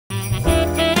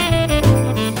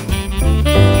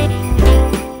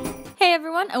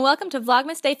everyone, and welcome to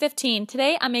Vlogmas Day 15.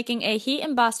 Today I'm making a heat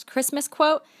embossed Christmas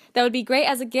quote that would be great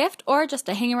as a gift or just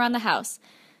to hang around the house.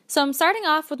 So I'm starting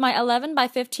off with my 11 by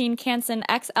 15 Canson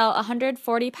XL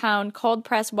 140-pound cold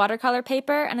press watercolor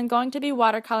paper, and I'm going to be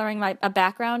watercoloring a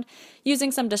background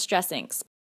using some distress inks.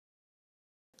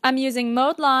 I'm using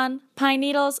Mowed Lawn, Pine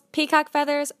Needles, Peacock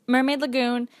Feathers, Mermaid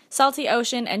Lagoon, Salty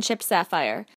Ocean, and Chipped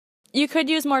Sapphire. You could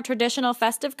use more traditional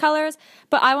festive colors,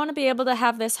 but I want to be able to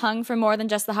have this hung for more than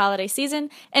just the holiday season,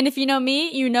 and if you know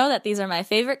me, you know that these are my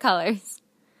favorite colors.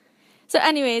 So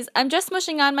anyways, I'm just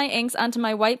smushing on my inks onto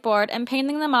my whiteboard and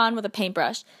painting them on with a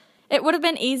paintbrush. It would have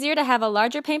been easier to have a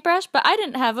larger paintbrush, but I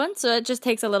didn't have one, so it just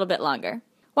takes a little bit longer.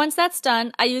 Once that's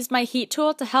done, I used my heat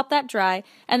tool to help that dry,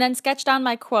 and then sketched on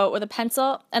my quote with a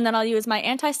pencil, and then I'll use my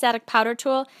anti-static powder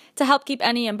tool to help keep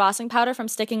any embossing powder from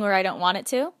sticking where I don't want it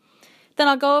to. Then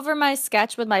I'll go over my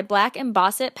sketch with my black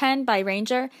Embossed pen by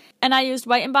Ranger, and I used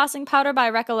white embossing powder by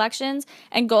Recollections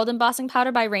and gold embossing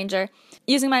powder by Ranger,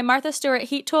 using my Martha Stewart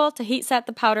heat tool to heat set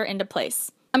the powder into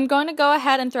place. I'm going to go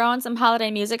ahead and throw on some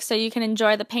holiday music so you can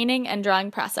enjoy the painting and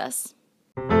drawing process.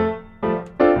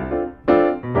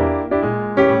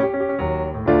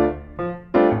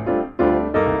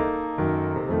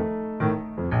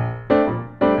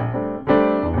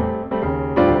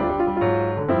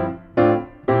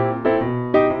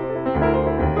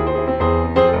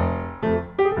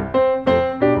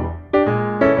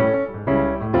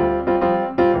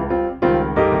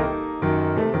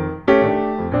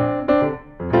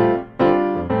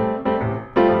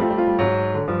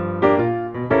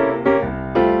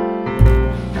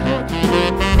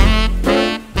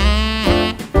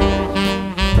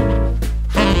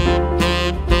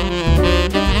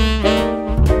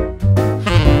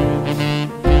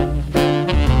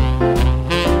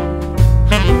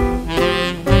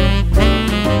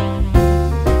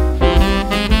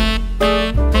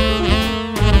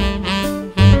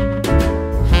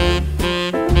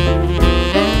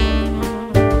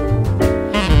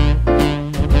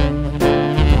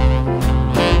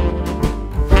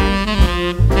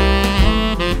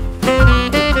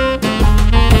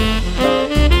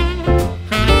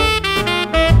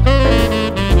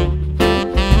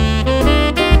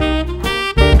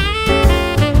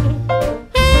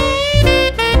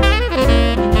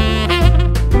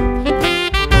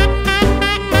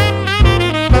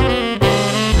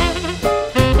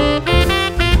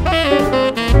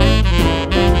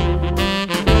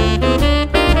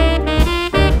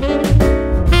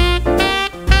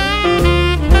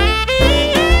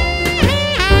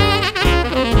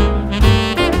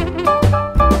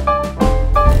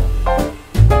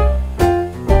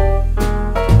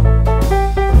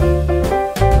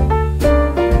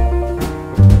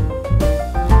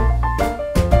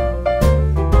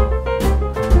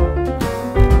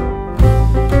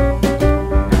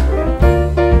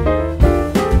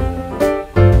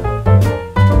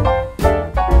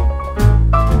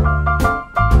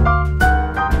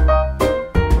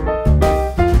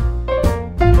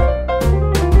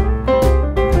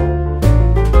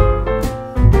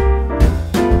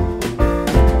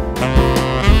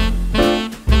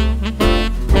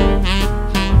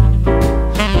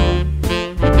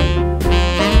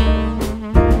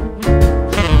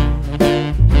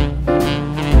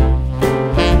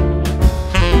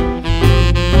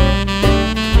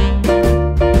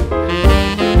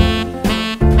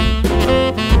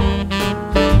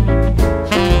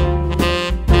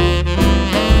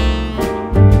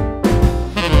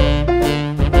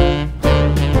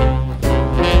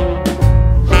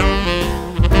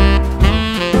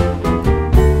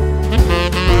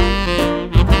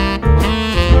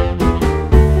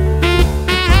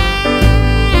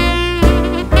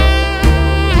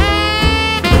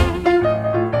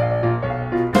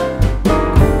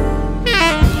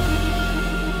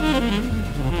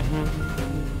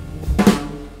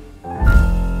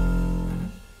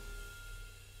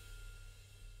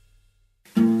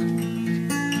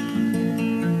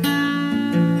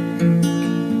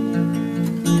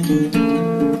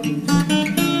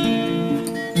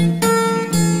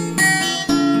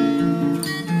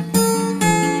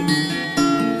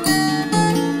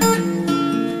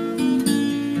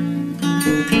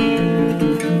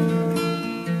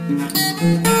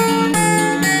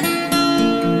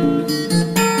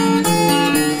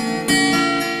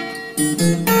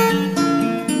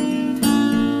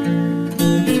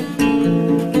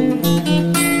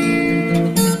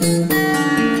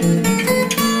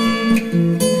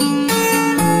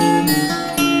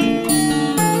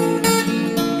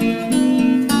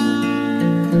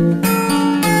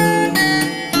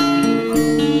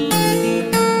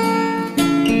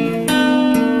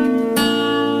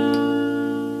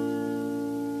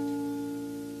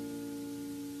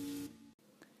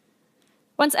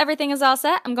 Once everything is all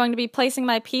set, I'm going to be placing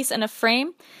my piece in a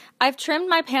frame. I've trimmed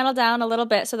my panel down a little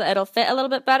bit so that it'll fit a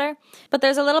little bit better, but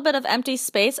there's a little bit of empty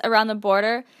space around the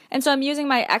border, and so I'm using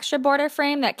my extra border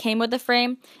frame that came with the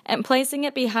frame and placing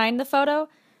it behind the photo,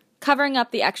 covering up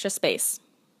the extra space.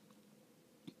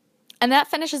 And that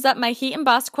finishes up my heat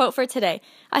embossed quote for today.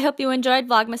 I hope you enjoyed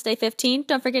Vlogmas Day 15.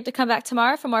 Don't forget to come back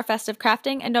tomorrow for more festive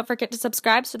crafting, and don't forget to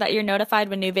subscribe so that you're notified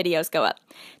when new videos go up.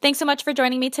 Thanks so much for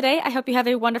joining me today. I hope you have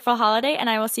a wonderful holiday,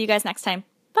 and I will see you guys next time.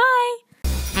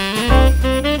 Bye!